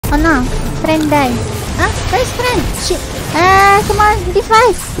Oh no, friend died. Ah, where's friend? Shit. Come on,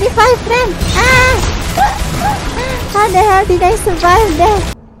 revive friend. How the hell did I survive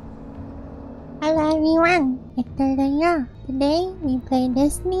that? Hello everyone, Ethel here. Today we play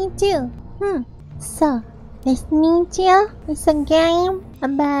Destiny 2. So, Destiny 2 is a game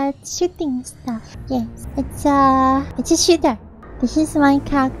about shooting stuff. Yes, it's a shooter. This is my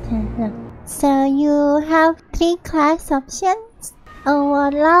character, look. So you have 3 class options: a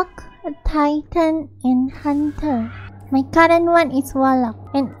warlock, a titan, and hunter. My current one is warlock,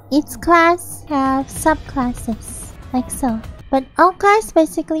 and each class have subclasses, like so. But all class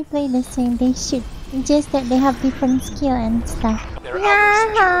basically play the same. They shoot, just that they have different skill and stuff. Yeah.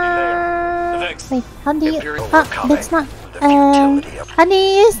 Wait, how do you? Oh, that's not. How do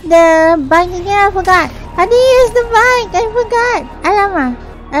you use the bike again? I forgot. How do you use the bike? I forgot. Alamak.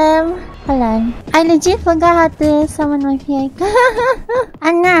 Hold on. I legit forgot how to summon my vehicle.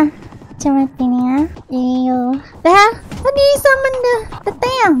 Anna, macam ni ya. Ew. The hell? How do you summon the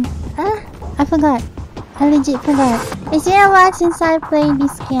thing? I forgot. I legit forgot. It's been a while since I played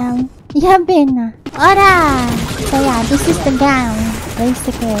this game. Yeah, been. Ora! So yeah, this is the game,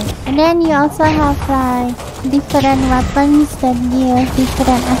 basically. And then you also have like different weapons that give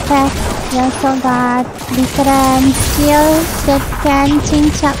different effects. You also got different skills that can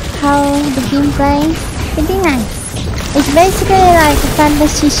change up how the game plays. Pretty nice. It's basically like a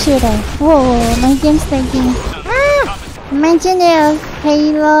fantasy shooter. Whoa, my game's lagging. Imagine if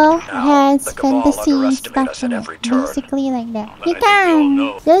Halo has fantasy stuff in it. Basically like that. You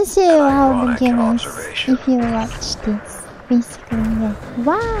can just see how the game is if you watch this. Basically, yeah.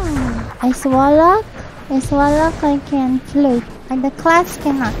 Wow! As Warlock, I can float. And the class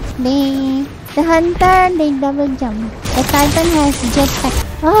cannot. The Hunter, they double jump. The Titan has jetpack.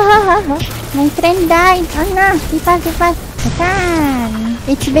 Oh, my friend died. Oh no, revive. I can.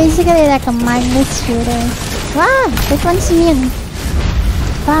 It's basically like a mindless shooter. Wow, that one's immune.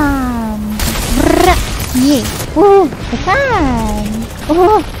 Bam. Brrrr. Yeah. Ooh, I can.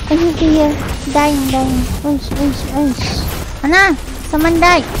 Oh, I can hear. Dying. Ush. Oh no, someone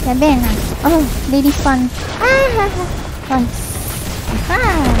died. Sabi na. Oh, they respawn. Nice.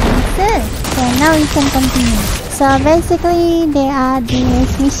 So now we can continue. So basically, there are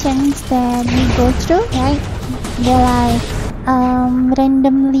these missions that we go through, right? They're like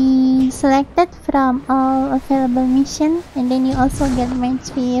randomly selected from all available missions, and then you also get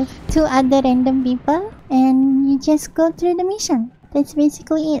matched with 2 other random people, and you just go through the mission. That's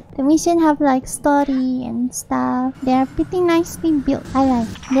basically it. The mission have like story and stuff. They are pretty nicely built. I like.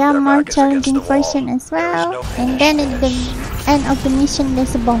 They are more challenging version as well. And then at the end of the mission,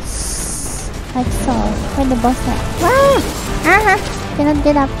 there's a boss. Like so. Where the boss at? Wow! Cannot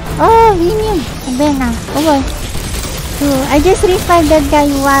get up. Oh, immune. Then now. Over. Ooh, I just revived that guy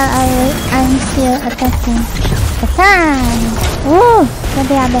while I'm still attacking. Ooh,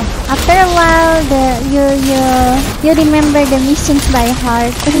 after a while, you remember the missions by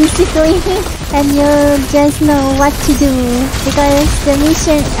heart, basically, and you just know what to do because the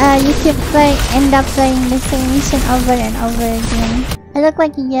mission you end up playing the same mission over and over again. I look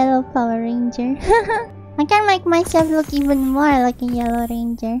like a yellow Power Ranger. I can make myself look even more like a yellow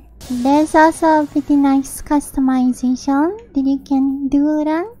ranger. There's also a pretty nice customization that you can do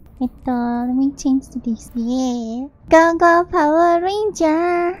around. Let me change to this. Yeah. Go Power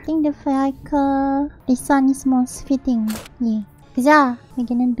Ranger! I think the vehicle, this one is most fitting. Yeah. So, we're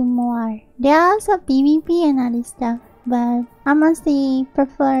gonna do more. There are also PvP and other stuff, but I mostly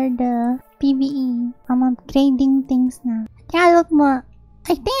prefer the PvE. I'm upgrading things now. I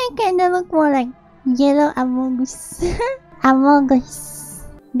think I kinda look more like yellow Amogus. Amogus.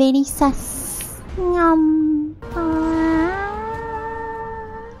 Very sus. Yum.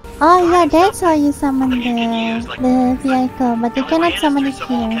 Oh yeah, that's how you summon the vehicle, but you cannot summon it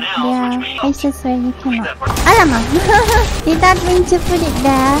here. There are places where you cannot. Alamak! Did not mean to put it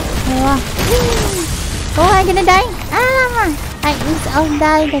there. Oh, I'm gonna die. Alamak! I is all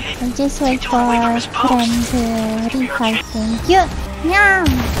die, but I just wait for friend to revive. Thank you. Yum!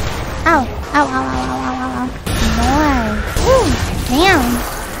 Ow! More. Woo! Damn!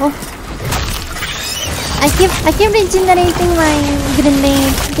 Oh. I keep regenerating my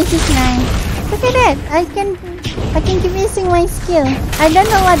grenade. This is nice. Look at that. I can keep using my skill. I don't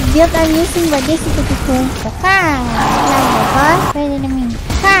know what build I'm using, but this is pretty cool. Wait a minute.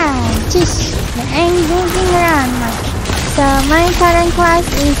 Chish. I'm moving around much. So my current class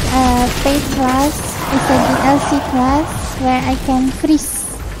is a paid class. It's a DLC class where I can freeze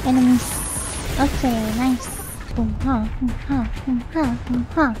enemies. Okay, nice.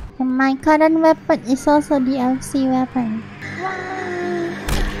 And my current weapon is also DLC weapon. Wow.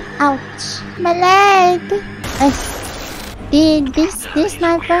 Ouch! My leg! This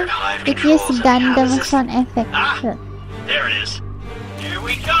sniper, it uses Gundam sound effect. There it is. Here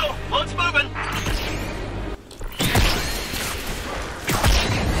we go. Let's moving.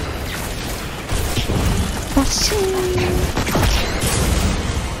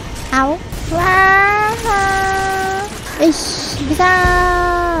 Ow! Wow! Ish! Bisa!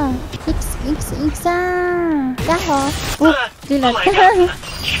 X! Dah ho! Reload!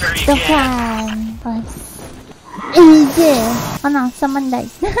 Bukan! Easy! Oh no, someone died.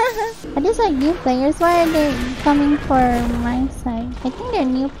 Are these like new players? Why are they coming for my side? I think they're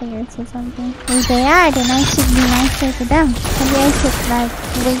new players or something. If they are, then I should be nicer to them. Maybe I should like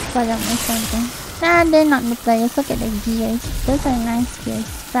wait for them or something. Nah, they're not new players. Look at their gears. Those are nice gears.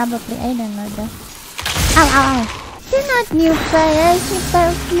 Probably, I don't know though. Ow! They're not new players.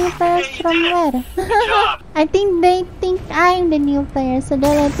 New players from where? I think they think I'm the new player, so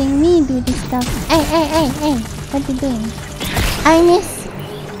they're letting me do this stuff. Hey! What you doing? I miss.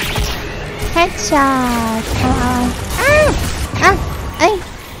 Headshot.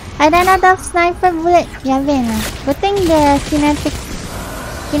 I ran out of sniper bullet. Yeah, good thing the kinetics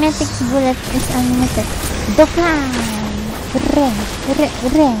bullet is unlimited. Dokkan.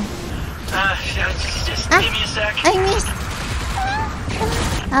 Ring. Just give me a sec. I missed.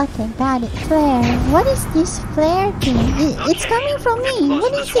 Okay, got it. Flare. What is this flare thing? It's coming from me.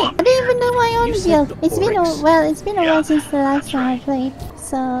 What is it? I don't even know my own build. It's been a while since the last time I played.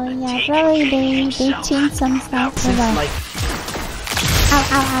 So yeah, probably they changed some stuff.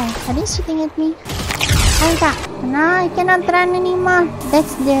 Ow! Are they shooting at me? No, I cannot run anymore.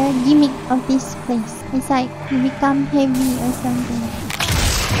 That's the gimmick of this place. It's like you become heavy or something.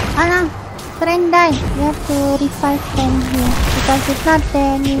 Oh no! Friend died. You have to revive friend here. Because if not,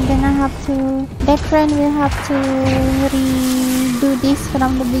 then you're gonna have to... That friend will have to redo this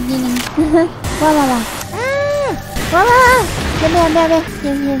from the beginning. Wala. Here.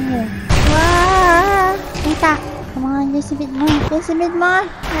 Wow! Kita. Come on, just a bit more.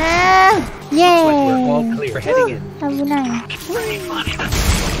 Yay! All clear. Heading in. Abunay.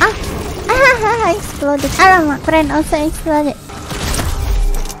 Exploded. Alamak, friend also exploded.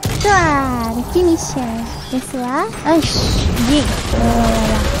 The finisher. This one. Oh, shit.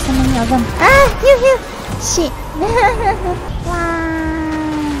 So many of them. Heal. Shit. Wow.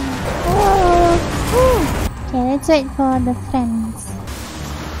 Okay, let's wait for the friends.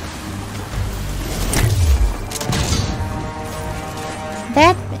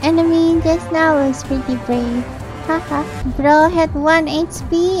 That enemy just now was pretty brave. Haha. Bro had 1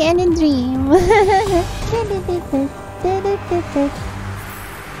 HP and a dream.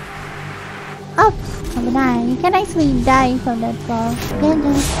 Oh, you can actually die from that fall.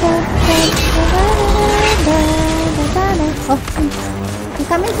 Oh, he's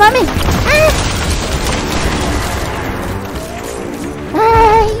coming for me!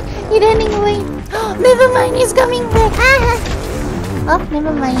 He's running away. Never mind, he's coming back. Oh,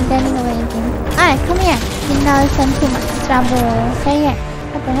 never mind, he's running away again. Alright, come here. You know some too much trouble. Stay here.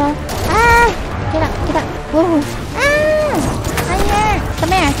 What the hell? Get up. Whoa.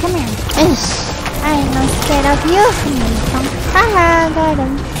 Come here. Ish. I'm not scared of you. Come. Haha, got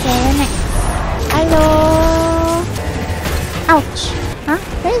him. Very nice. Hello. Ouch. Huh?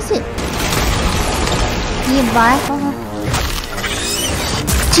 Where is it? You boy.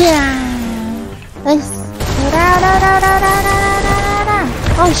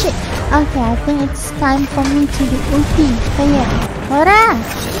 Oh shit. Okay, I think it's time for me to do ulti. Here. Hurrah!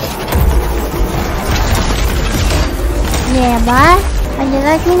 Yeah, boy. Are you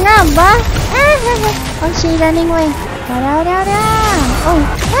like me now, boy? Oh, she's running away. Oh.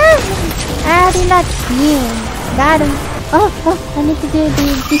 Reload. Yeah. Got him. Oh, I need to do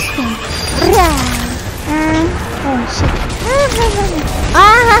this thing. Oh, shit.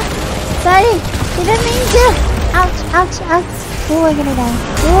 Sorry. Didn't mean to. Ouch. Oh, I'm gonna die.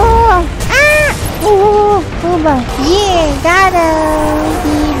 Oh, boy. Yeah, got him.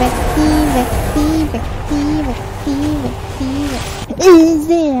 Back.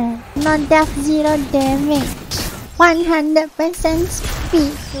 Easy. No death, 0 damage. 100%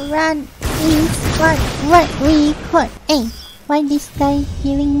 speed run is what we call. Hey, why this guy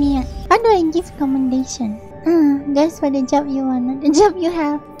healing me? How do I give commendation? That's for the job you want, not the job you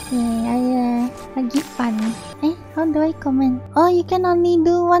have. Yeah, I give fun. How do I comment? Oh, you can only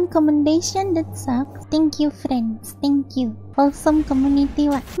do 1 commendation? That sucks. Thank you, friends. Thank you. Wholesome community.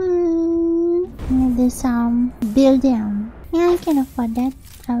 What? Do some build down. Yeah, I can afford that.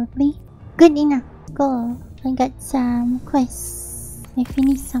 Probably. Good enough. Go. I got some quests. I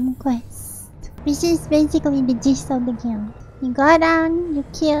finished some quests. Which is basically the gist of the game. You go down, you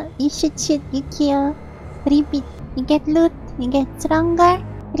kill, you shoot, you kill. Repeat. You get loot, you get stronger.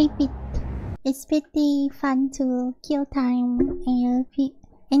 Repeat. It's pretty fun to kill time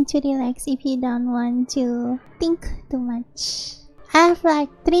and to relax if you don't want to think too much. I have like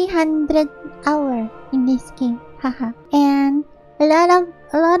 300 hours in this game, haha. And a lot of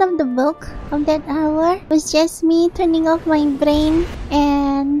the bulk of that hour was just me turning off my brain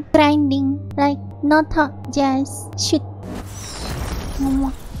and grinding, like no thought, just shoot.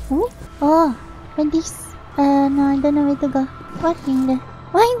 Oh, what this? No, I don't know where to go. What in the?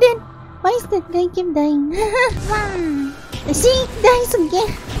 Why is that guy keep dying? See, dies again.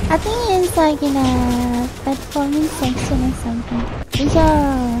 I think it's like in a platforming section or something.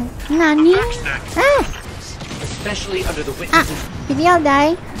 Nani? Especially under the witnesses. Did we all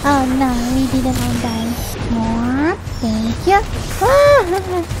die? Oh no, we didn't all die. What? Thank you.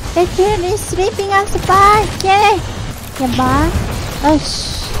 The dude is ripping us apart. Yay! Yeah, bah. Oh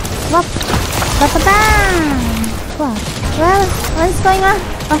shh. Whoop. Ba-ba-bam. Wow. Well, what's going on?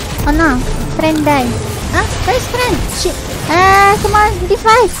 Oh no. Friend died. Where's friend? Shit. Come on.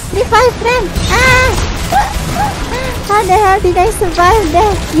 Revive, friend. How the hell did I survive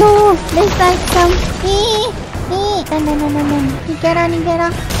there? Yo, there's like some... No. You get out.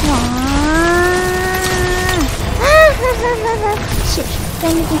 Shit.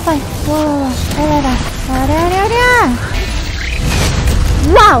 Friend revive. Whoa.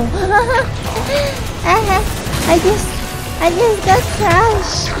 Wow. I just got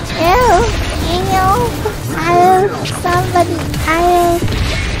crushed. Ew. Somebody.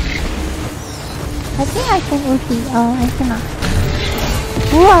 I think I can ulti. Oh, I cannot.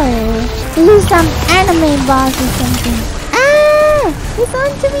 Whoa. This is some anime boss or something. He's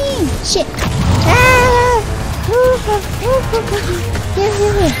on to me. Shit. Give.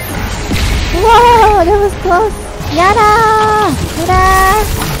 Whoa, that was close. Yada. We got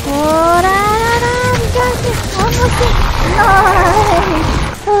it. Almost it. No.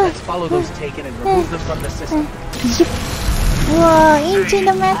 Let's follow those taken and remove them from the system. Whoa, into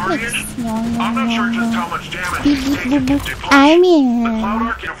the matrix. I'm not sure just how much damage is taken. The The cloud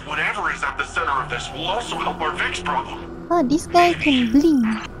arc of whatever is at the center of this will also help our Vix problem. Oh, this guy can blink,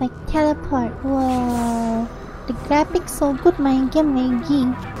 like teleport. Whoa, the graphics so good, my game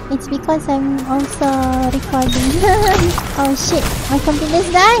laggy. It's because I'm also recording. Oh shit, my computer's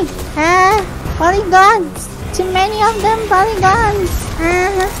dying. Polygons. Too many of them, polygons.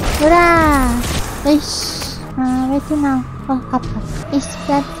 Hurrah. Ish. Where to now? Oh, up. It's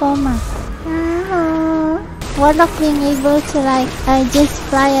platformer. Warlock being able to like just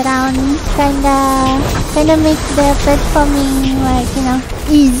fly around kinda make the platforming like, you know,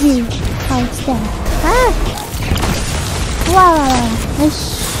 easy. How it's done. Wow.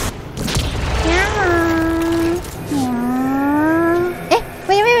 Ish.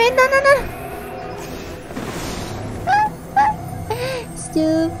 Wait, no.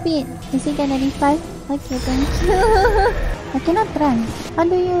 Stupid. Is he gonna revive? Okay, thank you. I cannot run. How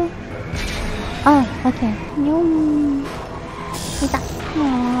do you... Oh, okay. Kita.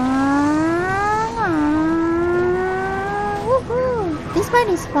 Woohoo! This part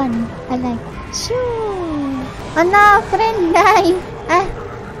is fun. I like. Shoo! Oh no, friend die.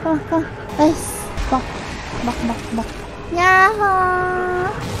 Go. Nice. Bok.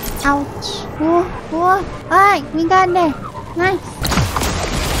 Yahoo! Ouch. Whoa. Alright, we got there. Nice.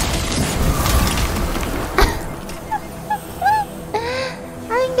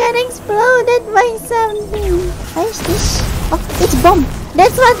 I got exploded by something. What is this? Oh, it's bomb.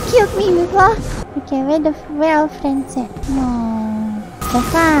 That's what killed me before. Okay, where our friends at? No. The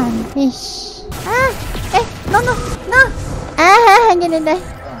fan. Fish. No. I'm gonna die.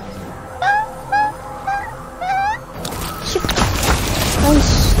 Shoot.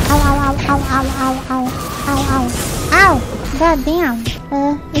 Ow. God damn.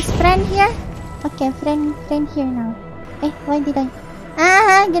 Is friend here? Okay, friend here now. Why did I?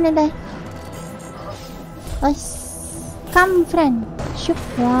 I'm gonna die. Come, friend. Shoot.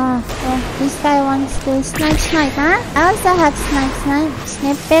 Wow. Oh, this guy wants to snipe, huh? I also have snipe.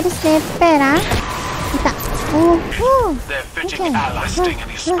 Sniper, huh? Kita. They're fetching allies staying in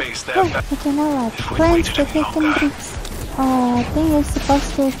his space there. Okay, now what? Plans to take them bricks. Oh, I think we're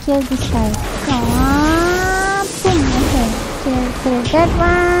supposed to kill this guy. Boom. Okay. Kill that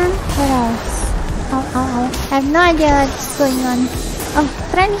one. What else? Ow. I have no idea what's going on. Oh,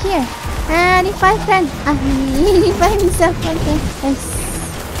 friend here. Revive friend. He revived himself. Okay. Nice.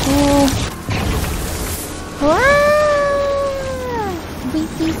 Wow! Beep.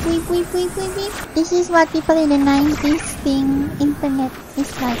 This is what people in the 90s think internet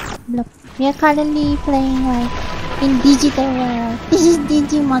is like. Look, we are currently playing like in digital world. This is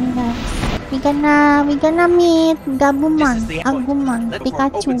Digimon, guys. We gonna meet Gabumon, Agumon,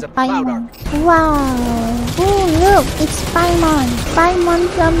 Pikachu, Paimon. Wow! Oh look, it's Paimon. Paimon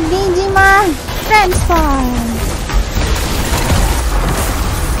from Digimon. Transform.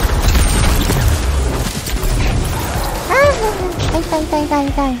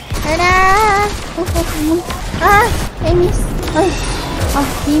 Die. Tada! I missed. Oh,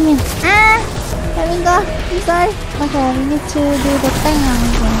 demon. There we go. I'm sorry. Okay, we need to do the thing now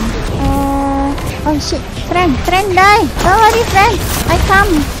again. Oh shit. Friend, die. Don't worry, friend. I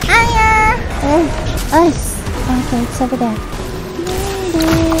come. Okay, it's over there.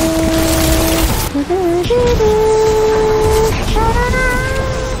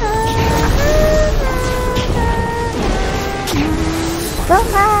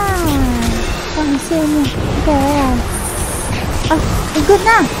 Come on. Come see me. Okay. Oh, good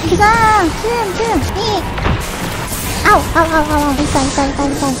na. Kill. Eat. Ow. Die.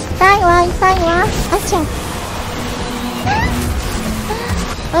 Acha.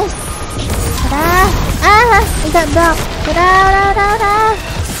 Oh. I got blocked. Da.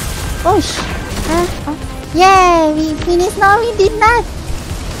 Oh. Yay, we finished. No, we did not.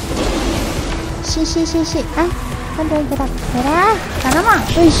 Shit. How do I get up? Tanama.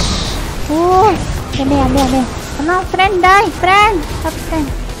 Oh. There. Come on, friend, die! Friend! Stop, friend!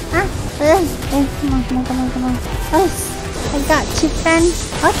 Come on. I got you, friend.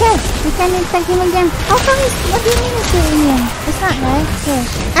 Okay, we can attack him again. How come what do you mean it's alien? It's not, right? Here.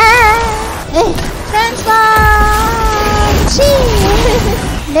 Transform! Chee!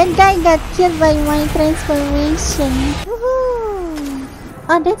 That guy got killed by my transformation. Woohoo!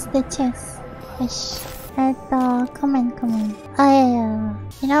 Oh, that's the chest. Ethel, come on.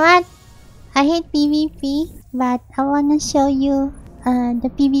 You know what? I hate PvP, but I wanna show you the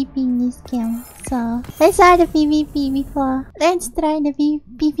PvP in this game. So let's try the PvP before. Let's try the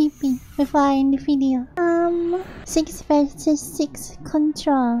PvP before I end the video. 6 versus 6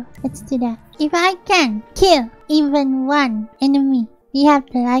 control. Let's do that. If I can kill even one enemy, you have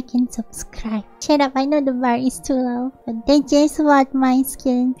to like and subscribe. Shut up, I know the bar is too low, but that's just what my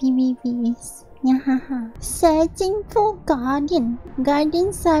skill in PvP is. Searching for Guardian.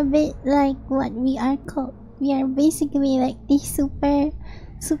 Guardians are a bit like what we are called. We are basically like these super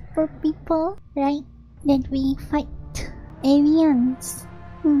people, right? That we fight aliens.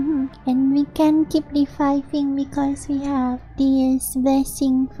 And we can keep reviving because we have this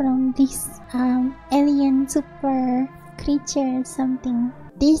blessing from this alien super creature or something.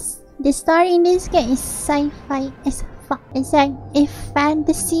 The story in this game is sci-fi as fuck. It's like if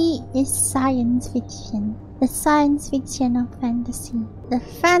fantasy is science fiction, the science fiction of fantasy, the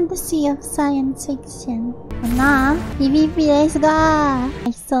fantasy of science fiction. Nah, PvP, let's go.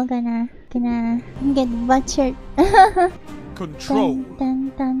 I'm still gonna get butchered. Control.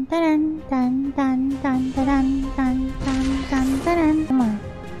 Come on.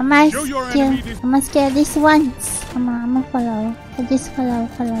 I'm gonna scare this once. I'ma follow. I just follow.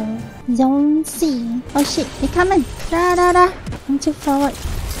 Zone C. Oh shit, they coming. Da. I'm too forward.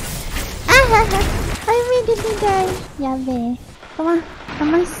 I immediately die. Yabe. Come on.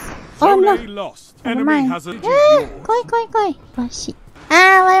 Oh no. Lost. Never Enemy mind. has a Koi. Oh shit.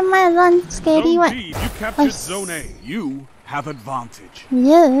 Why am I alone? Scary what? You captured Zone A. You have advantage.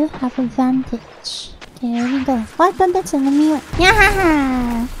 You have advantage. There we go. What? That's enemy.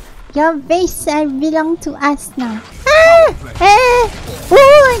 Yeah. Your base belong to us now. Oh,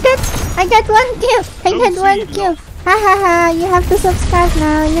 I got one kill. You have to subscribe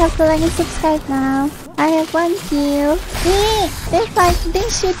now. You have to like and subscribe now. I have one kill. They're fighting.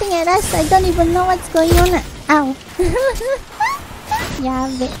 They're shooting at us. I don't even know what's going on. Ow. Yeah,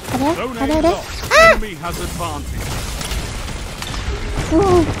 Enemy has advantage.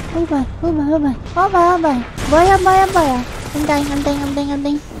 Boy. I'm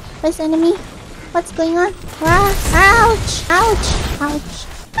dying. Where's enemy? What's going on? Ouch! What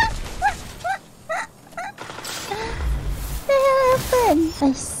the hell happened?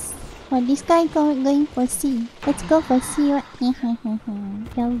 Well, this guy going for C. Let's go for C. Your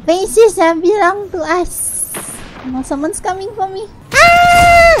bases belong to us. Oh, someone's coming for me.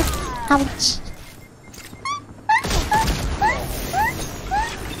 Ouch!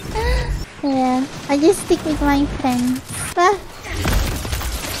 Yeah, I just stick with my friends.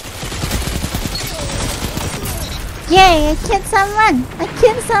 Yay, I killed someone!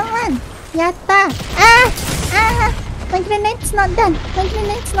 Yatta! My grenade's not done!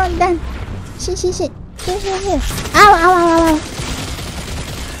 Shit! Here! Ow!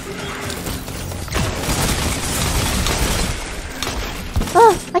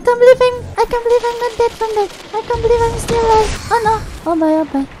 Oh, I can't believe I'm not dead from that. I can't believe I'm still alive. Oh no. Oh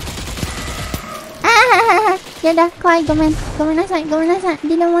boy. Ah, ya dah, kau air gomen aside. I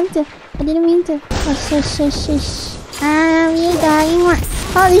didn't mean to. Oh shush. We're dying. What?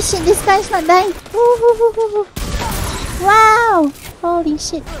 Holy shit, this guy's not dying. Ooh. Wow. Holy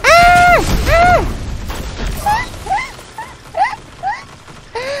shit.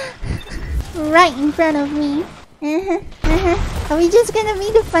 Right in front of me. Are we just gonna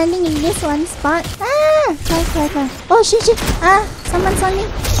be defending in this one spot? Right. Oh shit. Someone's on me.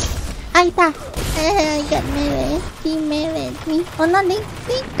 I got melee. He meleeed me. Oh no, they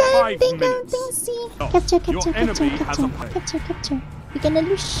can't see. Capture. We're gonna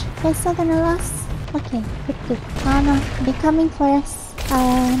lose. We're still gonna lose. Okay, good. Oh no, they're coming for us.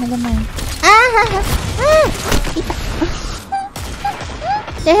 Never mind.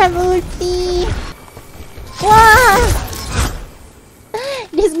 They have ulti. Wow!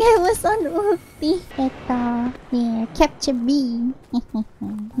 This guy was on ulti. Ethel. Yeah, capture B.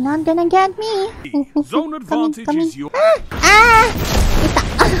 Not gonna get me. Zone advantage is your.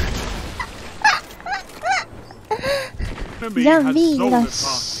 Zone B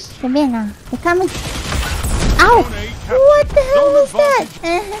lost. They're coming. Ow! What the hell was that?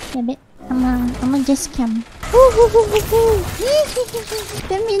 I'ma just camp.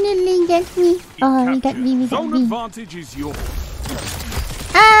 Definitely get me. Oh, we got B. Zone advantage is your.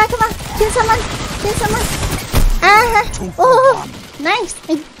 Come on. Kill someone. Oh, nice.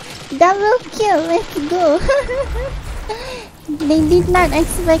 Double kill. Let's go. They did not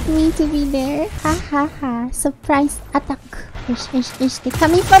expect me to be there. Ha. Surprise attack. Ish. They're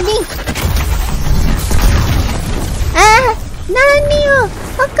coming for me. Nani?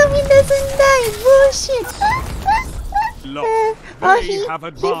 How come he doesn't die? Bullshit. He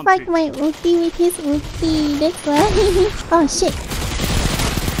fucked my ulti with his ulti. That's why. Oh shit.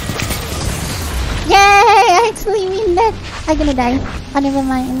 Yay! I actually win that. I'm gonna die. Oh, never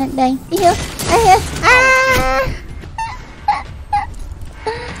mind. I'm not dying. Heal.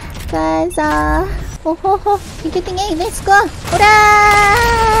 Guys, you're getting A. Let's go. Hurrah!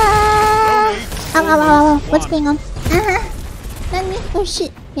 Ow. What's going on? Nani? Oh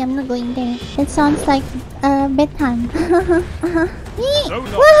shit. Yeah, I'm not going there. It sounds like bedtime. They're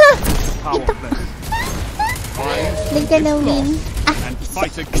gonna win.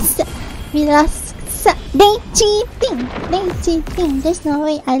 We lost. They cheating. There's no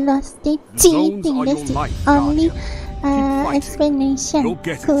way I lost. They cheating. That's the only explanation.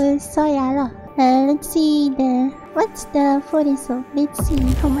 Cool. So yeah. Let's see what's the photo result. Let's see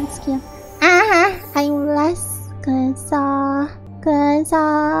how much skill. I lost.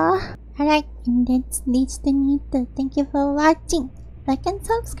 Alright, and that's the need. Thank you for watching. Like and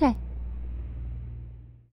subscribe.